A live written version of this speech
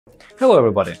Hello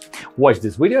everybody! Watch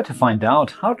this video to find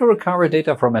out how to recover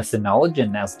data from a Synology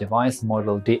NAS device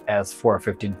model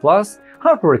DS415+,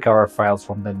 how to recover files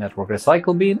from the network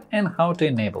recycle bin and how to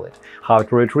enable it, how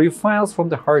to retrieve files from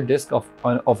the hard disk of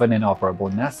an inoperable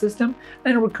NAS system,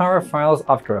 and recover files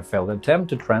after a failed attempt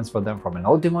to transfer them from an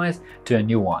old device to a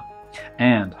new one,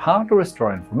 and how to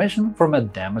restore information from a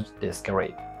damaged disk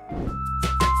array.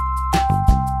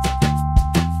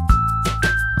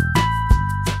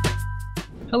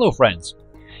 Hello friends!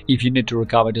 If you need to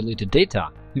recover deleted data,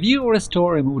 view or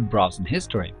restore removed browsing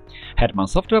history, Hetman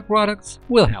Software Products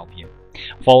will help you.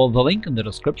 Follow the link in the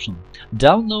description,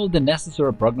 download the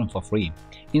necessary program for free,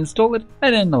 install it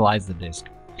and analyze the disk.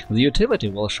 The utility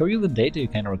will show you the data you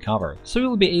can recover, so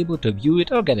you'll be able to view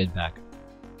it or get it back.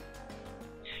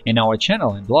 In our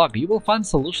channel and blog you will find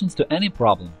solutions to any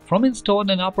problem, from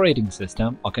installing an operating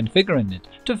system or configuring it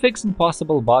to fixing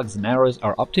possible bugs and errors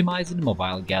or optimizing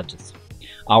mobile gadgets.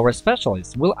 Our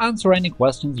specialists will answer any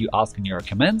questions you ask in your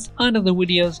comments under the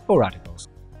videos or articles.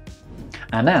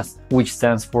 A NAS, which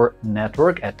stands for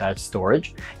Network Attached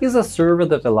Storage, is a server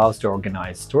that allows to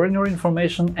organize storing your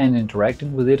information and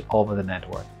interacting with it over the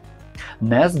network.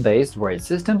 NAS-based RAID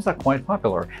systems are quite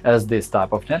popular, as this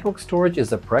type of network storage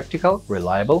is a practical,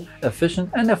 reliable, efficient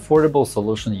and affordable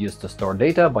solution used to store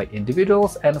data by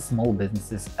individuals and small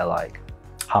businesses alike.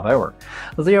 However,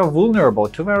 they are vulnerable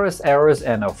to various errors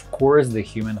and, of course, the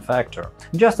human factor,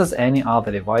 just as any other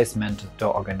device meant to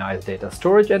organize data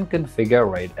storage and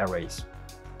configure RAID arrays.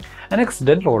 An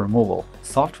accidental removal,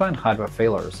 software and hardware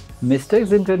failures,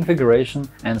 mistakes in configuration,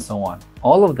 and so on –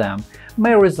 all of them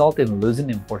may result in losing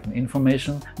important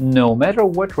information no matter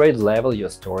what RAID level your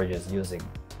storage is using.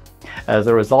 As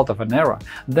a result of an error,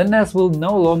 the NAS will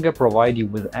no longer provide you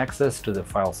with access to the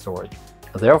file storage.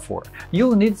 Therefore,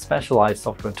 you'll need specialized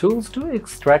software tools to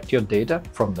extract your data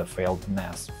from the failed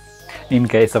NAS. In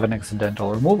case of an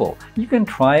accidental removal, you can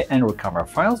try and recover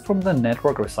files from the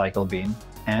network recycle bin,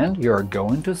 and you're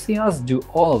going to see us do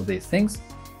all of these things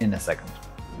in a second.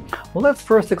 Let's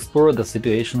first explore the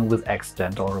situation with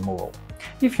accidental removal.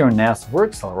 If your NAS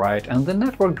works alright and the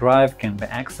network drive can be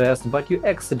accessed, but you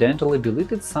accidentally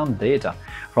deleted some data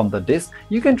from the disk,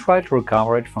 you can try to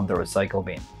recover it from the recycle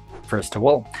bin. First of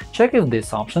all, check if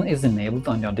this option is enabled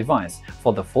on your device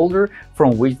for the folder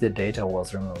from which the data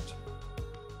was removed.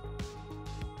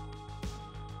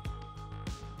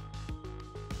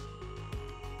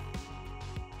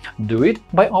 Do it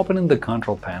by opening the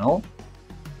Control panel,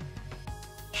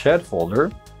 Shared folder,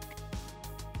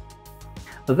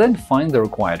 then find the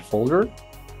required folder,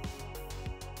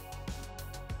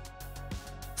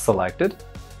 select it,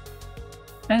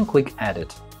 and click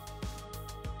Edit.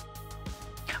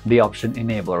 The option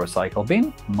Enable Recycle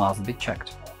Bin must be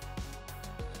checked.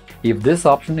 If this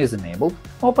option is enabled,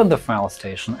 open the File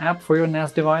Station app for your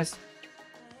NAS device,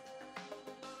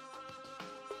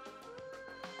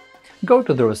 go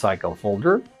to the Recycle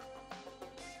folder,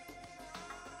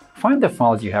 find the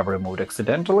files you have removed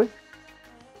accidentally,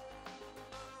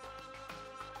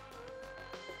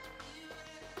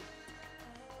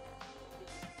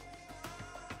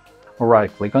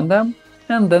 right-click on them,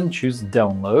 and then choose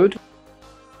Download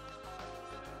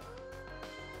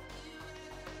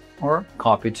or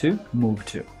Copy to, Move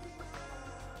to.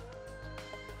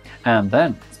 And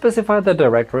then specify the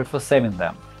directory for saving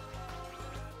them.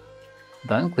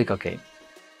 Then click OK.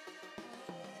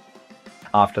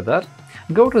 After that,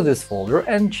 go to this folder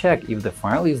and check if the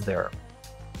file is there.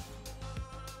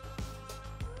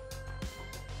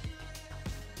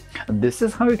 This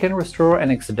is how you can restore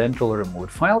an accidentally removed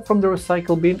file from the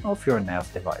recycle bin of your NAS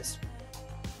device.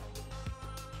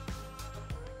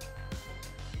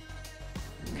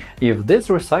 If this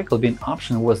recycle bin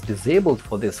option was disabled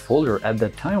for this folder at the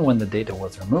time when the data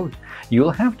was removed,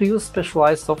 you'll have to use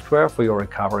specialized software for your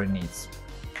recovery needs.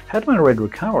 Hetman RAID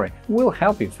Recovery will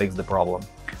help you fix the problem.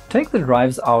 Take the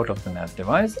drives out of the NAS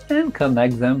device and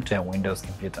connect them to a Windows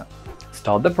computer.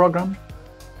 Start the program,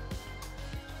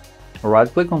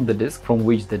 right-click on the disk from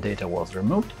which the data was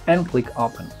removed and click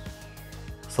Open.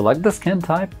 Select the scan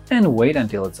type and wait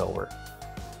until it's over.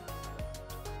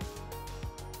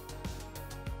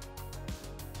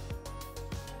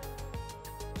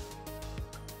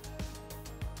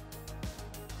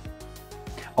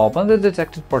 Open the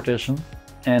detected partition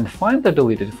and find the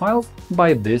deleted files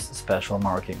by this special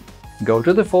marking. Go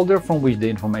to the folder from which the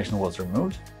information was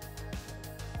removed,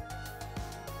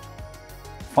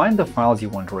 find the files you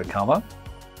want to recover,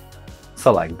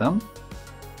 select them,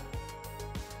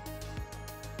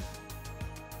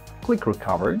 click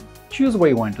Recover, choose where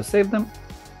you want to save them,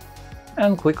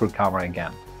 and click Recover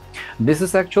again. This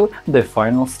is actually the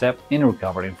final step in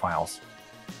recovering files.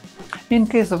 In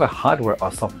case of a hardware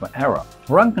or software error,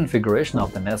 wrong configuration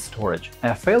of the NAS storage,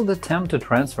 a failed attempt to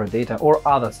transfer data, or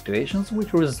other situations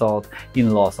which result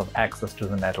in loss of access to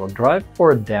the network drive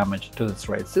or damage to its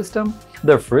RAID system,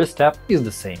 the first step is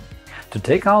the same – to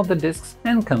take out the disks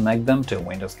and connect them to a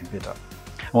Windows computer.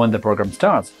 When the program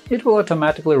starts, it will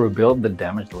automatically rebuild the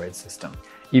damaged RAID system.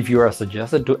 If you are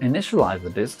suggested to initialize the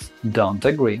disks, don't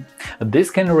agree.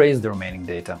 This can erase the remaining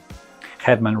data.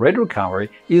 Hetman RAID Recovery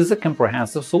is a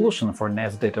comprehensive solution for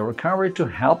NAS data recovery to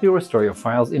help you restore your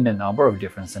files in a number of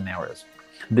different scenarios.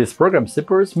 This program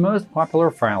supports most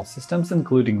popular file systems,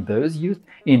 including those used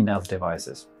in NAS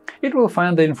devices. It will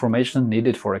find the information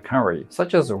needed for recovery,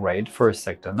 such as RAID first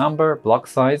sector number, block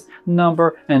size,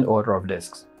 number, and order of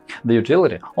disks. The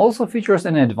utility also features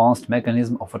an advanced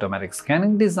mechanism of automatic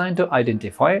scanning designed to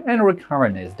identify and recover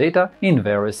NAS data in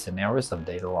various scenarios of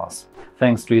data loss.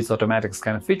 Thanks to its automatic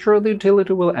scan feature, the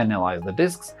utility will analyze the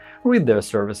disks, read their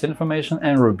service information,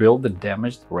 and rebuild the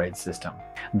damaged RAID system.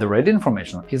 The RAID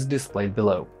information is displayed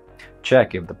below.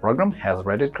 Check if the program has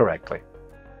read it correctly.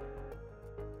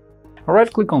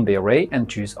 Right-click on the array and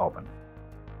choose Open.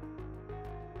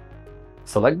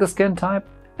 Select the scan type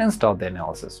and start the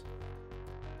analysis.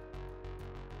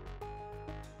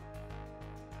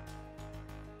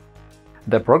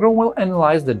 The program will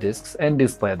analyze the disks and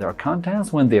display their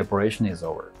contents when the operation is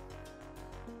over.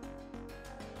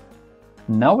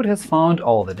 Now it has found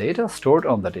all the data stored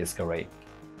on the disk array.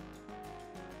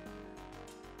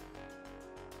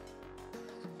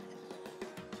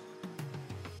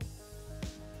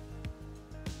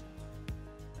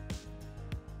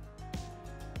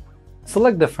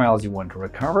 Select the files you want to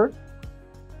recover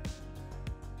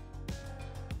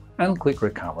and click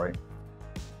Recovery.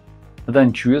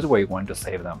 Then choose where you want to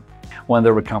save them. When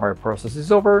the recovery process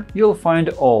is over, you'll find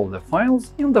all the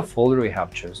files in the folder you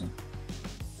have chosen.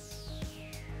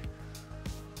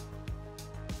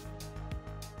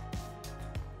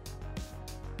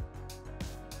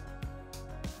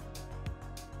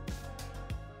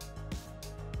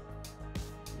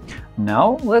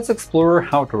 Now let's explore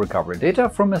how to recover data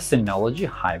from a Synology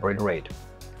Hybrid RAID.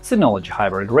 Synology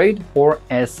Hybrid RAID, or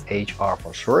SHR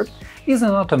for short, is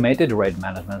an automated RAID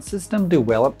management system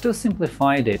developed to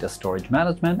simplify data storage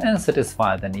management and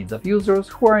satisfy the needs of users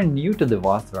who are new to the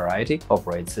vast variety of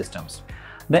RAID systems.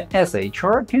 The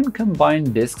SHR can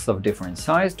combine disks of different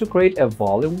size to create a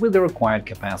volume with the required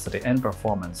capacity and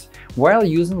performance, while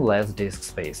using less disk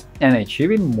space and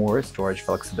achieving more storage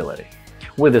flexibility.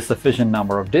 With a sufficient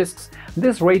number of disks,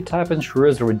 this RAID type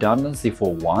ensures redundancy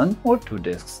for 1 or 2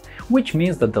 disks, which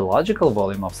means that the logical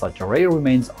volume of such array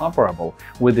remains operable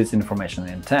with its information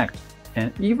intact,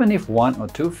 and even if 1 or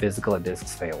 2 physical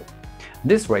disks fail.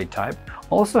 This RAID type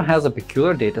also has a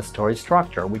peculiar data storage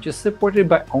structure, which is supported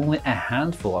by only a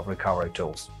handful of recovery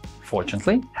tools.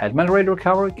 Fortunately, Hetman RAID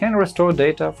Recovery can restore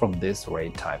data from this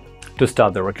RAID type. To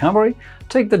start the recovery,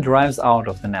 take the drives out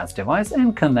of the NAS device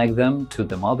and connect them to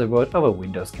the motherboard of a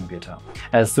Windows computer.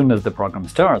 As soon as the program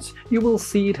starts, you will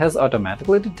see it has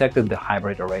automatically detected the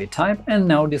hybrid array type and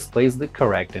now displays the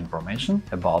correct information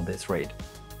about this RAID.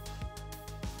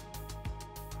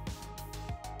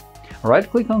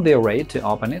 Right-click on the array to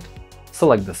open it,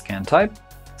 select the scan type,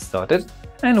 start it,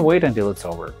 and wait until it's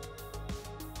over.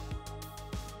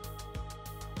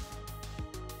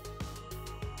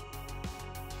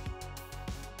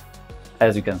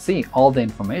 As you can see, all the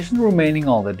information remaining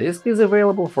on the disk is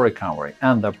available for recovery,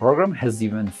 and the program has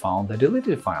even found the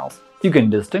deleted files. You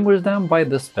can distinguish them by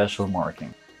the special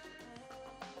marking.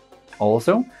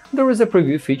 Also, there is a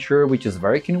preview feature which is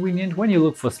very convenient when you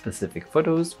look for specific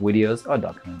photos, videos, or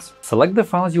documents. Select the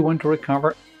files you want to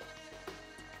recover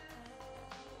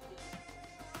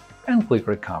and click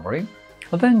Recovery.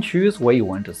 Then choose where you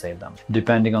want to save them.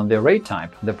 Depending on the RAID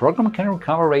type, the program can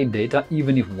recover RAID data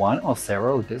even if one or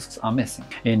several disks are missing.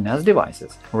 In NAS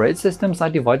devices, RAID systems are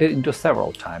divided into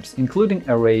several types, including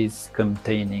arrays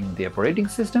containing the operating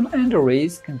system and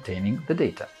arrays containing the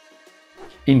data.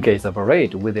 In case of a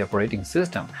RAID with the operating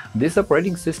system, this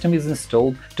operating system is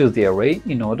installed to the array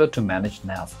in order to manage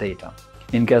NAS data.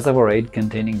 In case of a RAID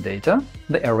containing data,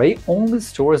 the array only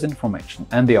stores information,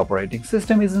 and the operating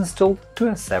system is installed to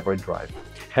a separate drive.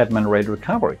 Hetman RAID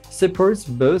Recovery supports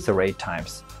both array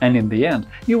types, and in the end,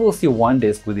 you will see one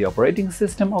disk with the operating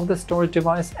system of the storage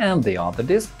device and the other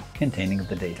disk containing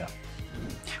the data.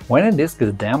 When a disk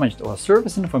is damaged or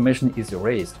service information is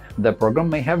erased, the program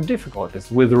may have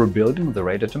difficulties with rebuilding the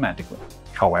RAID automatically.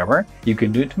 However, you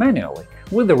can do it manually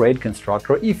with the RAID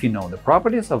constructor if you know the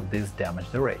properties of this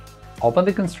damaged array. Open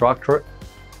the constructor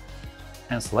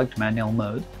and select Manual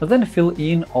mode, then fill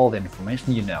in all the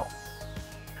information you know: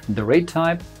 the RAID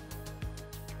type,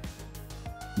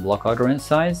 block order in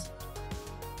size,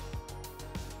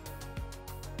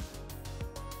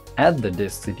 add the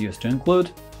disks it used to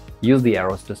include, use the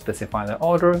arrows to specify the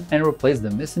order, and replace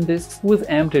the missing disks with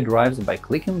empty drives by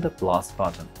clicking the plus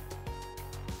button.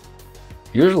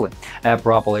 Usually, a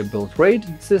properly built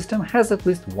RAID system has at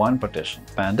least one partition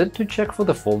expanded to check for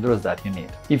the folders that you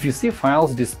need. If you see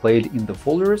files displayed in the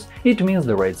folders, it means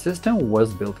the RAID system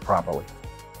was built properly.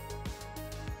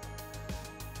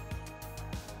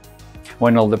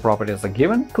 When all the properties are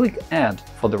given, click Add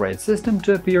for the RAID system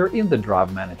to appear in the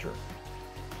Drive Manager.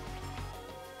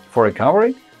 For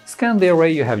recovery, scan the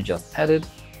array you have just added,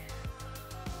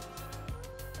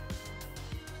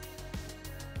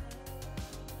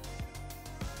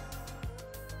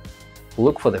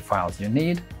 look for the files you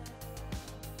need,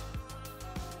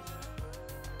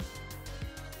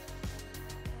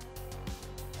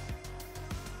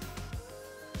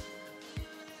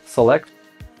 select,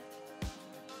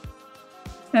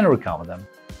 and recover them.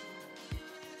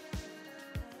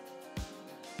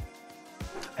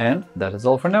 And that is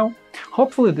all for now.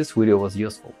 Hopefully this video was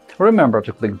useful. Remember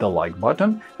to click the like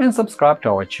button and subscribe to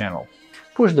our channel.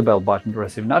 Push the bell button to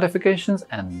receive notifications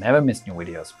and never miss new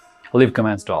videos. Leave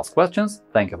comments to ask questions.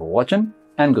 Thank you for watching,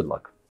 and good luck!